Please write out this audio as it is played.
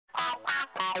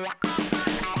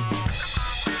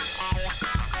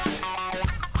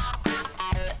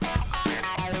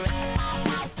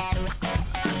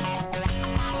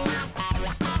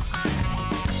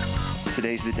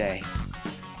Today's the day.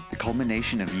 The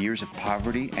culmination of years of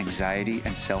poverty, anxiety,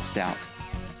 and self-doubt.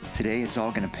 Today it's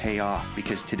all gonna pay off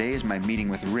because today is my meeting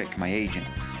with Rick, my agent,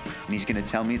 and he's gonna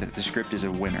tell me that the script is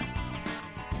a winner.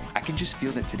 I can just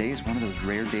feel that today is one of those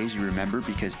rare days you remember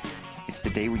because it's the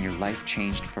day when your life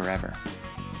changed forever.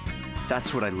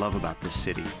 That's what I love about this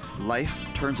city. Life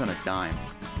turns on a dime.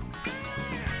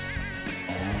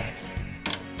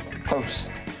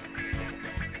 Post.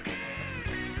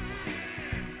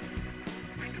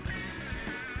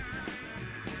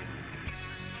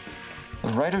 The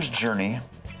writer's journey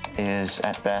is,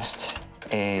 at best,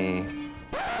 a...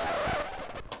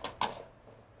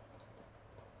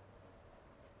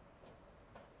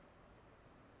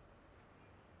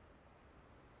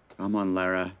 Come on,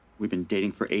 Lara. We've been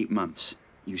dating for 8 months.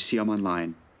 You see I'm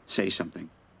online. Say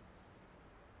something.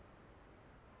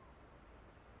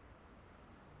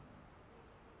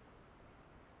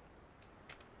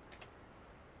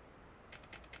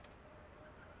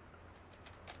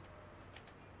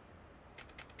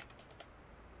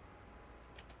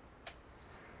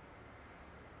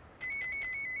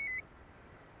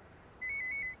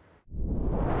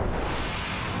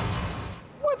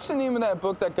 What's the name of that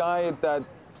book that guy at that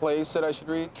place said I should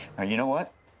read? Now, you know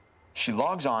what? She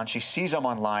logs on, she sees I'm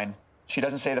online, she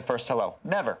doesn't say the first hello.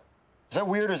 Never. Is that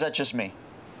weird or is that just me?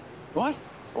 What?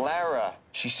 Lara,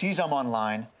 she sees I'm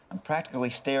online, I'm practically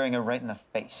staring her right in the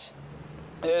face.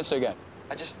 Yes, again.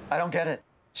 I don't get it.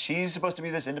 She's supposed to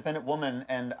be this independent woman,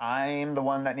 and I'm the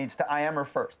one that needs to I am her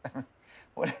first.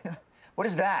 What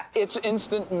is that? It's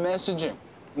instant messaging.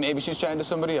 Maybe she's chatting to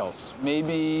somebody else.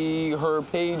 Maybe her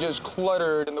page is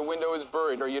cluttered and the window is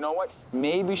buried. Or you know what?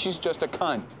 Maybe she's just a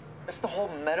cunt. That's the whole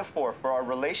metaphor for our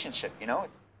relationship, you know?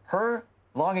 Her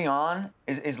logging on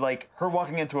is like her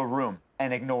walking into a room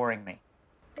and ignoring me.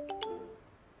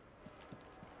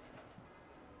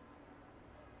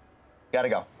 Gotta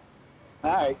go.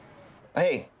 All right.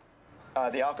 Hey,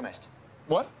 The Alchemist.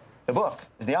 What? The book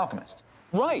is The Alchemist.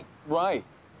 Right, right.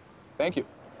 Thank you.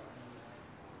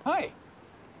 Hi.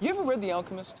 You ever read The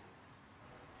Alchemist?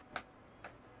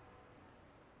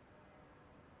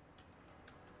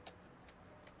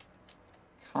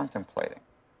 Contemplating.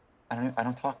 I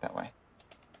don't talk that way.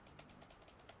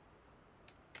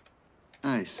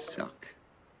 I suck.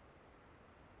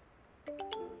 Upper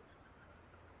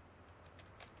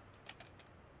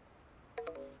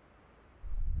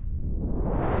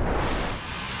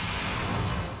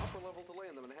level delay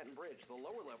on the Manhattan Bridge. The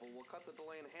lower level will cut the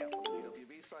delay in half from the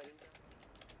GWB side.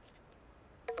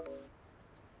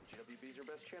 GWB is your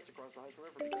best chance across the Hudson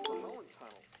River because of the Holland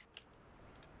Tunnel.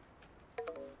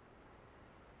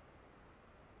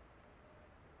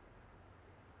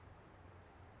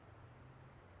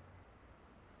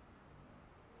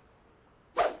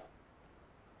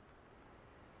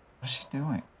 What's she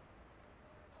doing?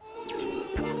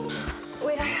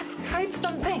 Wait, I have to type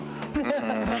something.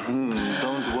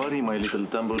 Don't worry, my little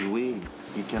tumbleweed.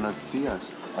 You cannot see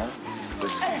us. Huh?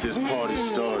 Let's get this party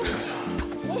started.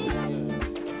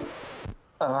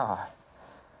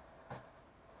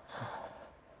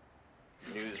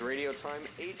 News radio time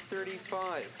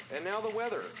 8:35. And now the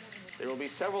weather. There will be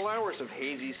several hours of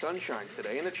hazy sunshine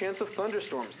today and a chance of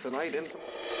thunderstorms tonight and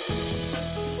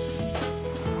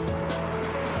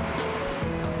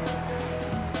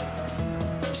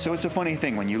So it's a funny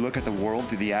thing when you look at the world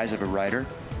through the eyes of a writer.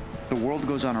 The world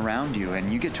goes on around you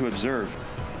and you get to observe.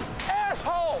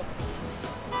 Asshole!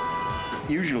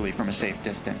 Usually from a safe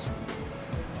distance.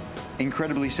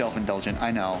 Incredibly self-indulgent,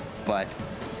 I know, but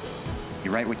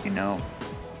you write what you know.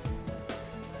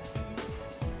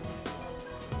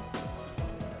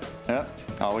 Yep,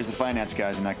 always the finance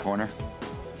guys in that corner.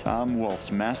 Tom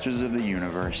Wolfe's Masters of the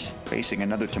Universe, facing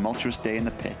another tumultuous day in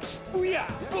the pits. Booyah!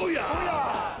 Booyah!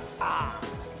 Booyah! Ah.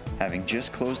 Having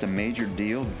just closed a major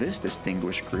deal, this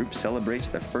distinguished group celebrates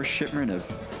the first shipment of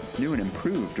new and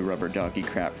improved rubber doggy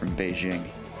crap from Beijing.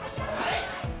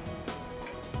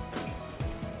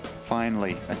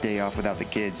 Finally, a day off without the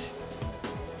kids.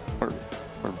 Or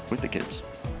with the kids.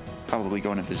 Probably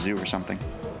going to the zoo or something.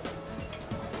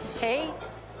 Hey,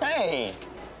 Hey!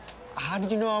 How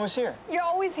did you know I was here? you're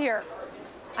always here.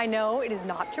 I know it is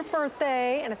not your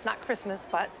birthday and it's not Christmas,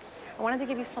 but I wanted to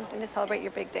give you something to celebrate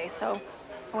your big day, so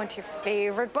I went to your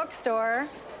favorite bookstore.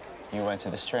 You went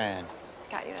to the Strand.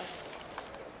 Got you this.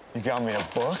 You got me a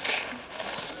book?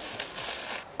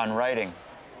 On writing.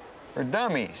 For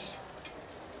dummies.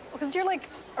 Because you're like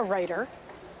a writer.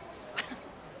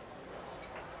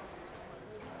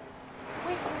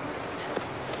 Wait for me.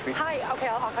 coffee. Hi. Okay,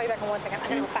 I'll call you back in 1 second. I'm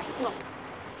gonna go back. No.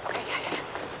 Okay, yeah.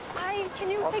 Hi. Can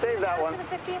you I'll take save the that gas one. and a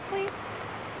 50th, please?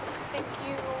 Thank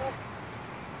you.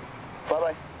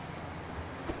 Bye-bye.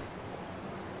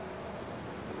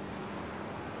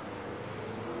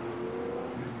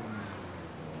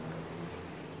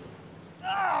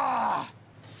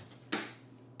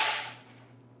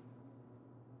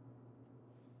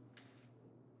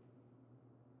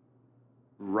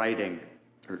 Writing,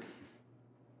 or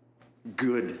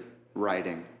good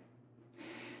writing,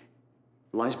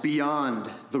 lies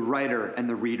beyond the writer and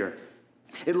the reader.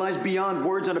 It lies beyond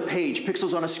words on a page,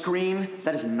 pixels on a screen.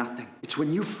 That is nothing. It's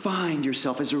when you find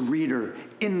yourself as a reader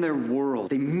in their world.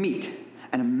 They meet,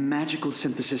 and a magical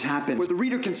synthesis happens, where the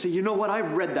reader can say, you know what, I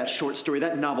read that short story,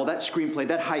 that novel, that screenplay,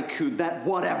 that haiku, that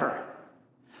whatever.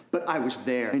 But I was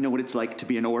there. I know what it's like to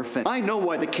be an orphan. I know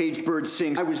why the caged bird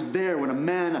sings. I was there when a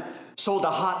man sold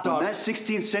a hot dog. That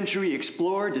 16th century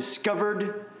explorer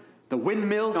discovered the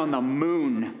windmill on the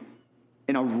moon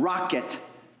in a rocket.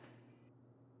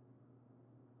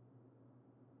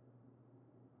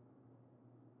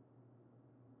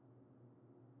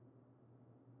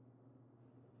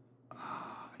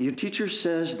 Your teacher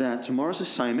says that tomorrow's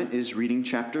assignment is reading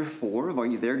chapter 4 of Are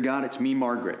You There, God? It's Me,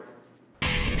 Margaret.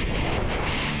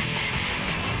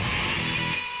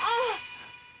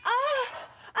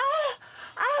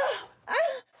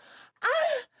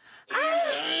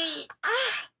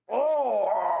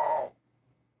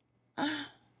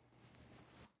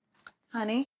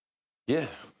 Honey, Yeah,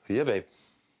 babe.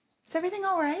 is everything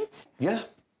all right? Yeah,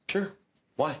 sure.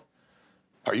 Why?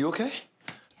 Are you okay?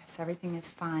 Yes, everything is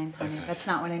fine, honey. Okay. That's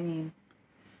not what I mean.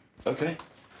 Okay.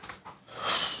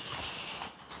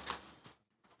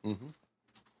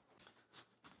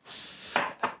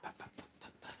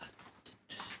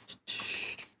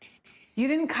 You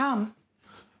didn't come.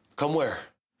 Come where?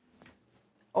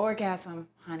 Orgasm,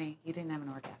 honey. You didn't have an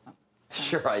orgasm.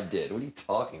 Sure I did. What are you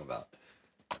talking about?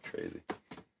 Crazy.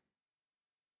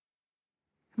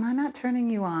 Am I not turning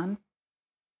you on?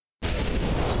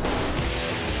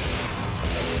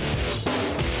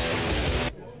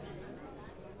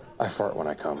 I fart when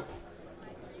I come.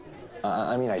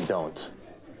 I mean, I don't.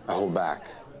 I hold back.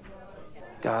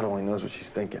 God only knows what she's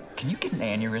thinking. Can you get an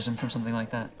aneurysm from something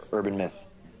like that? Urban myth.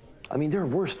 I mean, there are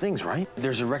worse things, right?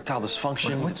 There's erectile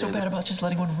dysfunction. What's so bad about just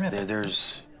letting one rip?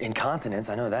 There's incontinence,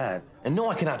 I know that. And no,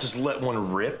 I cannot just let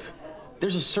one rip.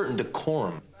 There's a certain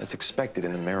decorum that's expected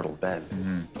in the marital bed.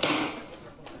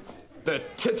 The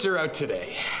tits are out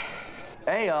today.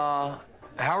 Hey, how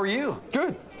are you?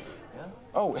 Good. Yeah.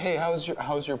 Oh, hey,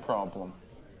 how's your problem?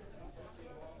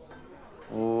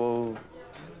 Whoa.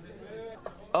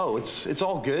 Oh, it's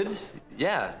all good.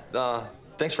 Yeah,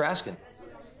 thanks for asking.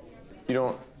 You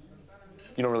don't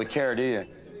really care, do you?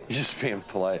 You're just being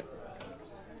polite.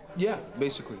 Yeah,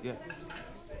 basically, yeah.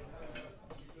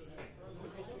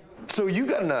 So you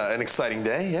got an exciting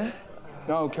day, yeah?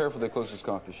 No, care for the closest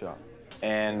coffee shop.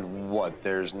 And what,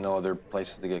 there's no other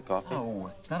places to get coffee? No,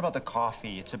 it's not about the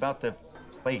coffee. It's about the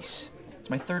place. It's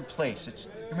my third place.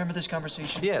 You remember this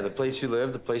conversation? Yeah, the place you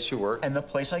live, the place you work. And the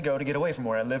place I go to get away from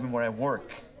where I live and where I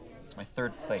work. It's my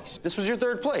third place. This was your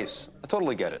third place. I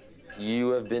totally get it. You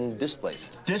have been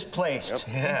displaced. Displaced.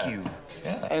 Yep. Thank Yeah. you.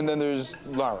 Yeah. And then there's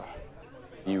Lara.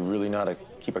 You really know how to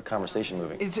keep a conversation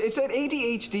moving. It's that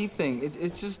ADHD thing.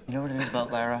 It's just... You know what it is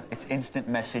about Lara? It's instant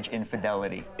message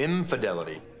infidelity.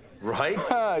 Infidelity,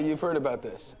 right? You've heard about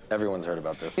this. Everyone's heard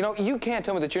about this. You know, you can't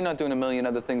tell me that you're not doing a million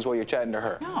other things while you're chatting to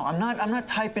her. No, I'm not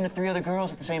typing to 3 other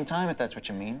girls at the same time, if that's what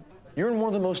you mean. You're in one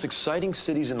of the most exciting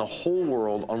cities in the whole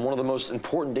world on one of the most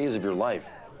important days of your life.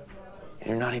 And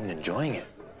you're not even enjoying it.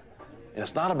 And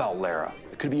it's not about Lara.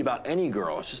 It could be about any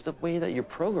girl. It's just the way that you're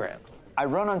programmed. I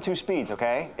run on 2 speeds,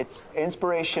 okay? It's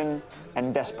inspiration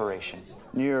and desperation.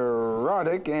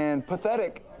 Neurotic and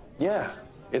pathetic. Yeah,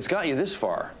 it's got you this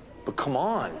far. But come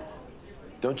on.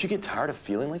 Don't you get tired of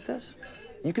feeling like this?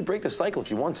 You could break the cycle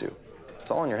if you want to. It's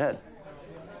all in your head.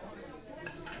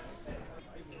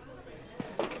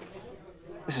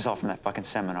 This is all from that fucking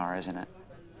seminar, isn't it?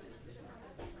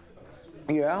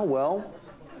 Yeah, well,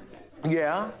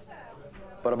 yeah.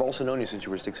 But I've also known you since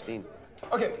you were 16.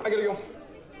 Okay, I gotta go.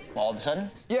 All of a sudden?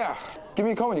 Yeah. Give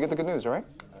me a call when you get the good news, all right?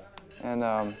 And,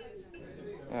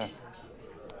 yeah.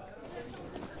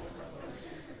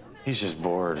 He's just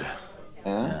bored.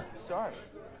 Yeah? Sorry.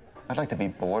 I'd like to be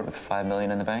bored with $5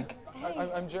 million in the bank.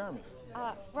 I'm Jeremy.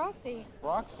 Roxy.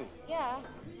 Roxy. Yeah.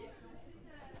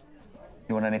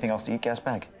 You want anything else to eat, gas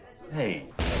bag? Hey.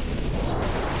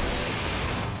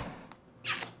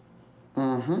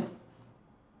 Mm-hmm.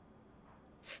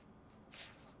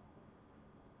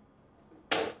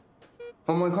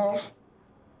 On my calls?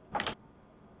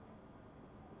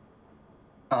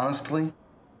 Honestly,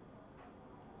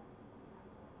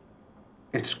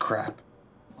 it's crap.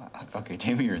 Okay,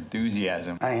 tame your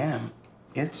enthusiasm. I am.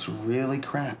 It's really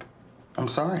crap. I'm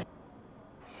sorry.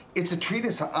 It's a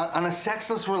treatise on a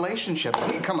sexless relationship. I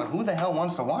mean, come on, who the hell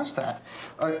wants to watch that?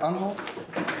 All right, unhold.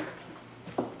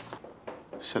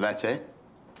 So that's it?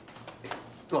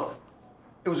 Look,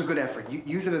 it was a good effort.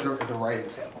 Use it as a writing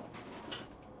sample.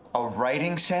 A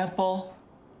writing sample?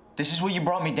 This is what you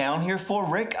brought me down here for,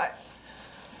 Rick?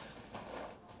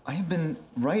 I have been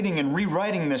writing and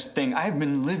rewriting this thing. I have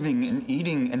been living and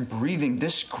eating and breathing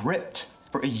this script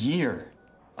for a year.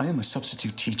 I am a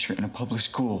substitute teacher in a public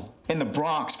school in the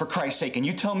Bronx, for Christ's sake, and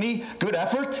you tell me good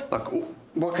effort? Look,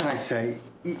 what can I say?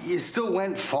 You still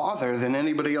went farther than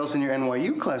anybody else in your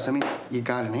NYU class. I mean, you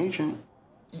got an agent.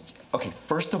 Okay,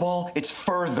 first of all, it's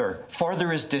further.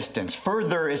 Farther is distance.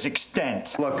 Further is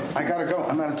extent. Look, I gotta go.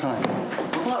 I'm out of time.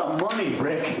 A lot of money,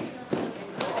 Rick.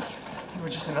 You were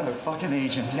just another fucking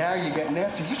agent. Now you get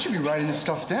nasty. You should be writing this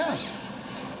stuff down.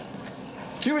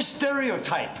 You're a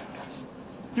stereotype.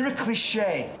 You're a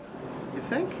cliche. You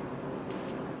think?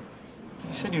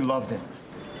 You said you loved it.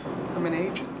 I'm an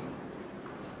agent.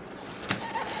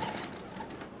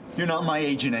 You're not my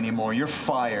agent anymore. You're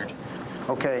fired.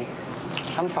 Okay,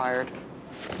 I'm fired.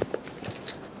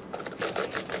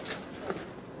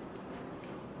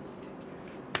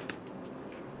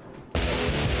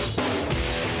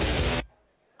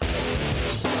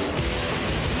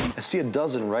 I see a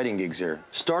dozen writing gigs here.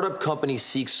 Startup company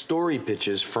seeks story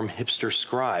pitches from hipster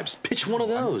scribes. Pitch one of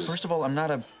those. First of all, I'm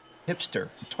not a hipster.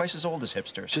 I'm twice as old as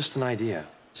hipsters. Just an idea.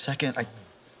 Second,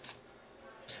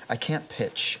 I can't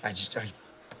pitch. I just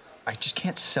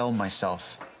can't sell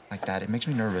myself like that. It makes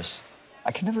me nervous.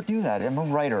 I can never do that. I'm a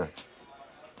writer.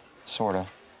 Sorta.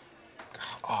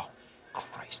 Oh,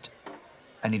 Christ.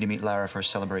 I need to meet Lara for a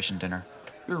celebration dinner.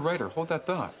 You're a writer. Hold that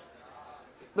thought.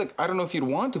 Look, I don't know if you'd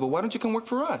want to, but why don't you come work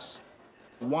for us?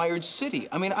 Wired City.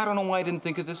 I mean, I don't know why I didn't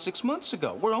think of this 6 months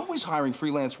ago. We're always hiring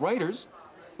freelance writers.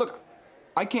 Look,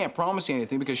 I can't promise you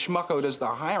anything because Schmucko does the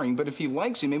hiring, but if he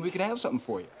likes you, maybe we could have something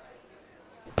for you.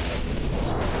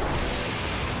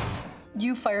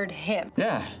 You fired him.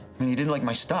 Yeah. I mean, he didn't like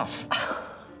my stuff.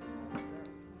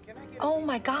 Oh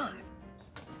my God.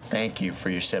 Thank you for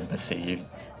your sympathy.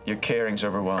 Your caring's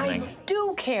overwhelming. I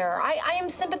do care. I am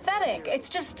sympathetic. It's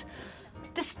just,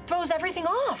 this throws everything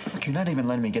off. Look, you're not even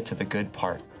letting me get to the good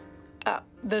part.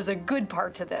 There's a good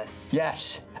part to this.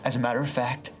 Yes. As a matter of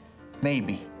fact,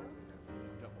 maybe.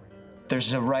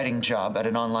 There's a writing job at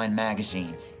an online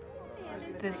magazine.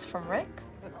 This from Rick?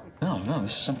 No,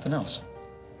 this is something else.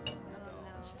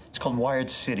 It's called Wired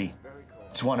City.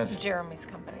 It's one of Jeremy's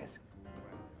companies.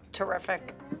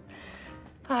 Terrific.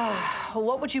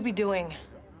 What would you be doing?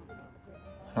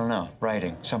 I don't know,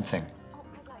 writing, something.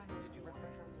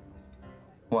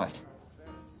 What?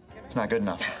 It's not good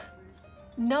enough.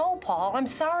 No, Paul, I'm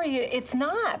sorry, it's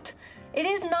not. It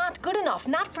is not good enough,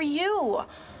 not for you. I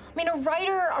mean, a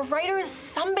writer is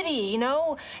somebody, you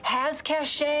know, has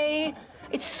cachet.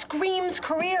 It screams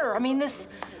career. I mean, this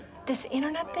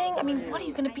internet thing, I mean, what are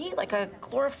you gonna be, like a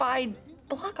glorified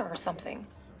blogger or something?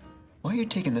 Why are you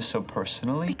taking this so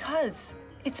personally? Because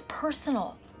it's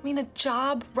personal. I mean, a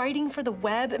job writing for the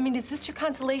web. I mean, is this your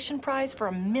consolation prize for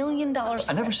 $1 million script?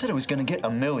 I never said I was gonna get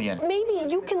 $1 million. Maybe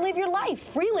you can live your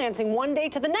life freelancing one day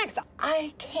to the next.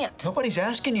 I can't. Nobody's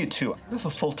asking you to. You have a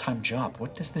full-time job.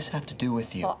 What does this have to do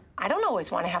with you? Well, I don't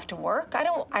always want to have to work. I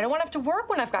don't want to have to work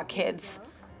when I've got kids.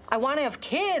 I want to have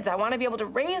kids. I want to be able to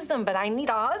raise them, but I need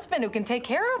a husband who can take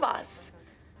care of us.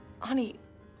 Honey,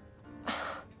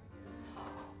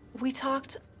 we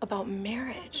talked about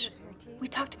marriage. We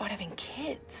talked about having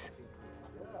kids.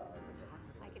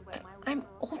 But I'm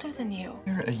older than you.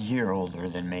 You're a year older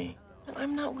than me. And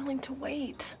I'm not willing to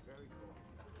wait.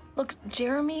 Look,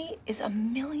 Jeremy is a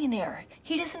millionaire.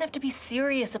 He doesn't have to be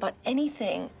serious about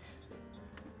anything.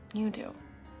 You do.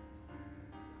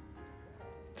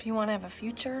 If you want to have a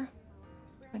future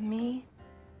with me,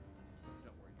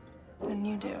 then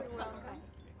you do.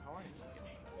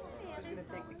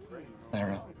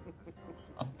 Lara,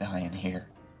 I'm dying here.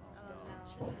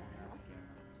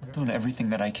 I'm doing everything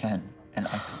that I can, and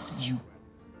I come to you.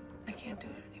 I can't do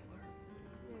it anymore.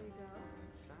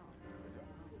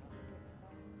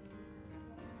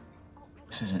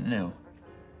 This isn't new.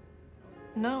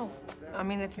 No. I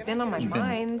mean, it's been on my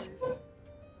mind.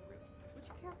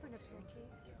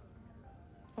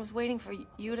 I was waiting for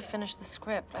you to finish the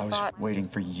script. I was waiting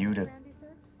for you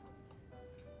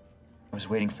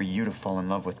to fall in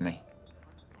love with me.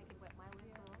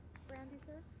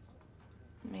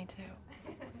 Me too.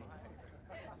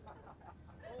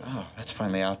 Oh, that's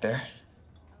finally out there.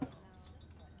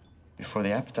 Before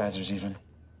the appetizers, even.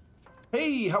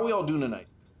 Hey, how we all doing tonight?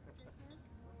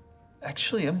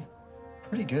 Actually, I'm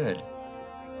pretty good.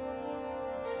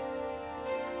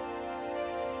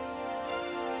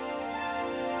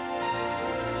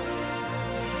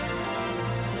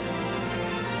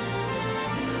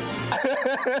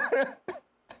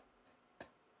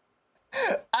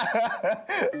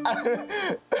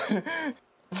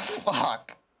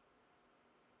 Fuck.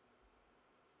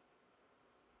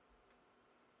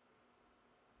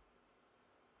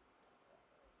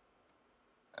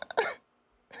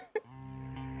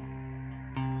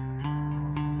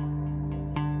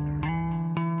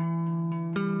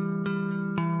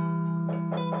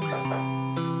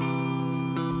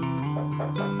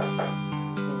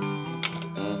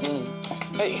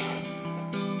 Hey.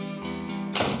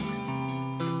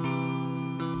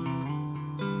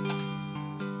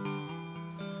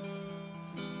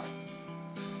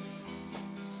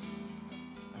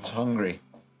 I was hungry.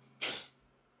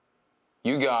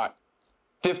 You got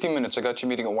 50 minutes. I got you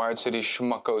meeting at Wired City.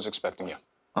 Schmucko's expecting you.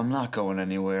 I'm not going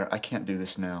anywhere. I can't do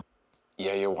this now.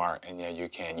 Yeah, you are, and yeah, you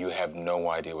can. You have no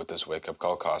idea what this wake-up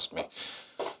call cost me.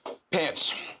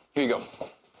 Pants. Here you go.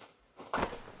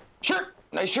 Shirt.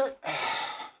 Nice shirt.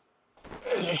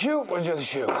 There's your shoe. Where's the other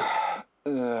shoe?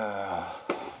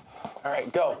 All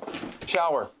right, go.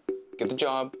 Shower. Get the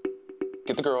job.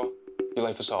 Get the girl. Your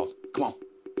life is solved. Come on.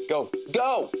 Go.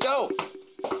 Go. Go.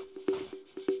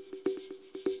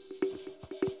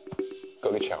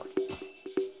 Go get showered.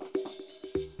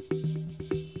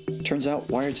 Turns out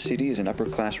Wired City is an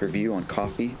upper-class review on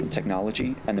coffee and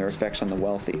technology and their effects on the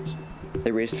wealthy.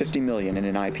 They raised $50 million in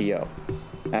an IPO.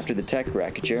 After the tech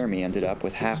wreck, Jeremy ended up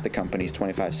with half the company's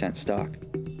 25-cent stock.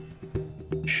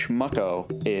 Schmucko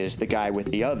is the guy with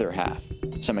the other half,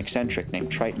 some eccentric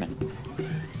named Treitman.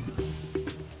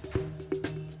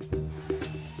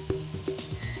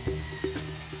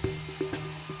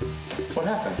 What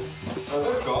happened? Oh,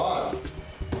 they're gone.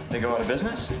 They go out of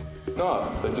business?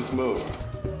 No, they just moved.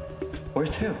 Where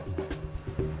to?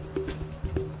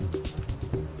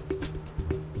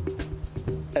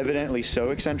 Evidently so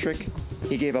eccentric,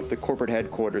 he gave up the corporate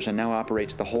headquarters and now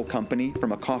operates the whole company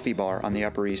from a coffee bar on the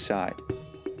Upper East Side.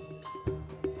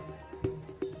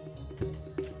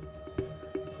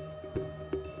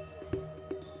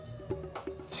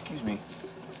 Excuse me,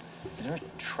 is there a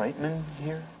Treitman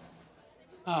here?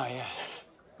 Ah, yes,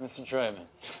 Mr. Treitman.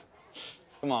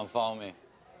 Come on, follow me.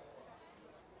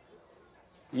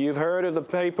 You've heard of the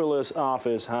paperless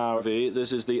office, Harvey.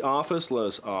 This is the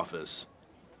officeless office.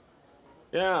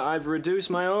 Yeah, I've reduced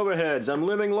my overheads. I'm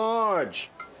living large.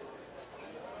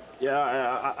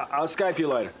 Yeah, I'll Skype you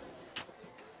later.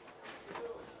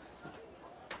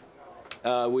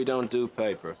 We don't do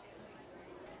paper.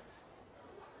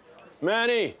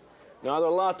 Manny, another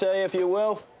latte, if you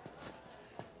will.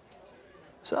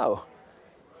 So,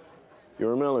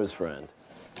 you're a Miller's friend.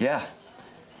 Yeah.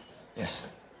 Yes.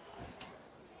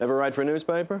 Ever write for a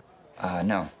newspaper?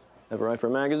 No. Ever write for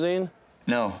a magazine?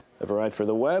 No. Ever write for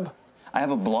the web? I have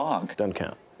a blog. Doesn't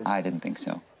count. I didn't think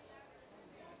so.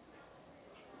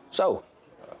 So,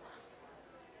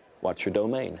 what's your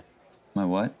domain? My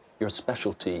what? Your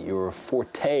specialty, your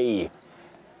forte.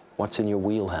 What's in your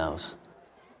wheelhouse?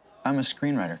 I'm a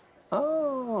screenwriter.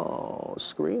 Oh,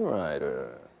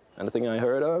 screenwriter. Anything I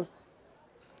heard of?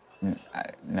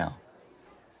 No.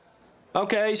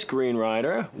 Okay,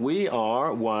 screenwriter. We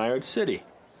are Wired City.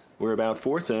 We're about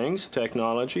four things: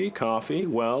 technology, coffee,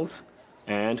 wealth,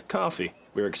 and coffee.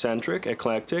 We're eccentric,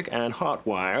 eclectic, and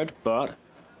hot-wired, but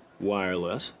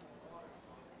wireless.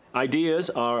 Ideas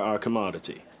are our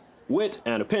commodity. Wit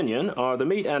and opinion are the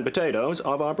meat and potatoes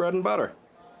of our bread and butter.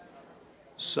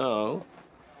 So,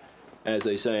 as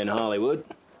they say in Hollywood,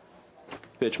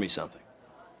 pitch me something.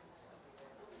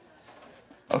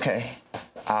 Okay.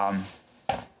 How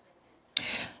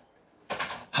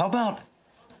about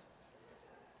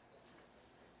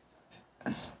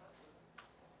this?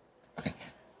 Okay.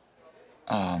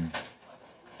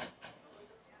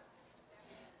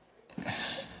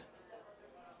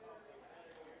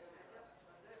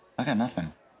 I got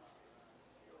nothing.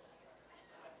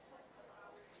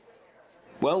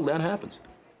 Well, that happens.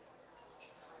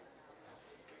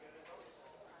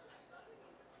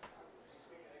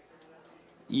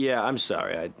 Yeah, I'm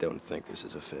sorry. I don't think this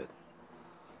is a fit.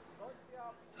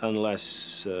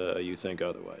 Unless you think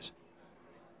otherwise.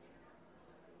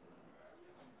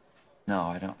 No,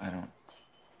 I don't.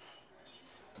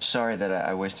 I'm sorry that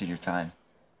I wasted your time.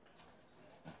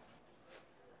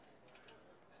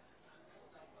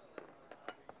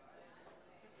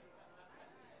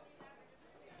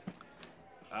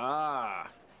 Ah.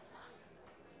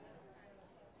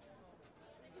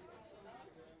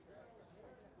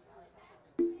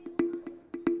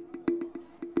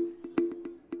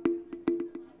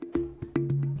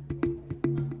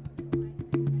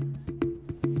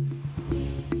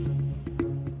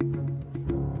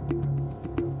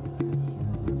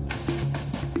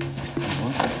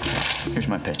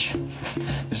 my pitch.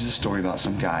 This is a story about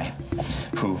some guy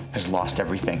who has lost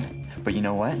everything. But you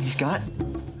know what he's got?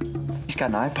 He's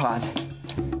got an iPod,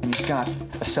 and he's got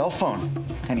a cell phone,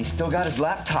 and he's still got his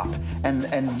laptop,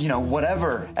 and you know,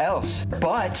 whatever else.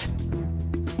 But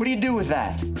what do you do with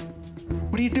that?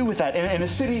 What do you do with that in a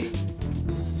city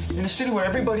where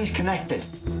everybody's connected,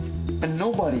 and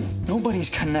nobody's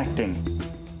connecting?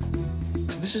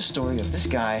 So this is a story of this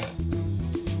guy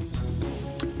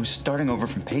who's starting over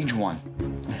from page 1.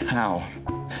 How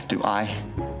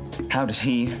does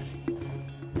he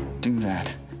do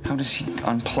that? How does he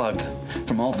unplug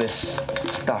from all this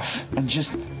stuff and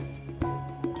just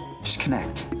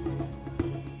connect?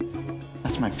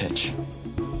 That's my pitch.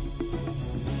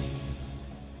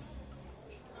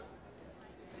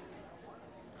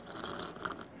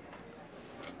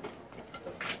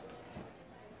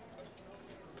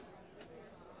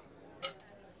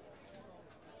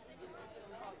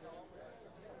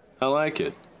 I like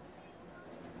it.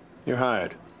 You're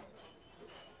hired.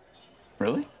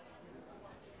 Really?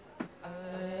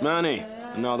 Manny,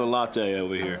 another latte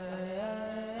over here.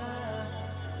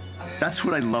 That's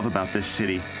what I love about this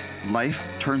city. Life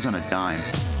turns on a dime.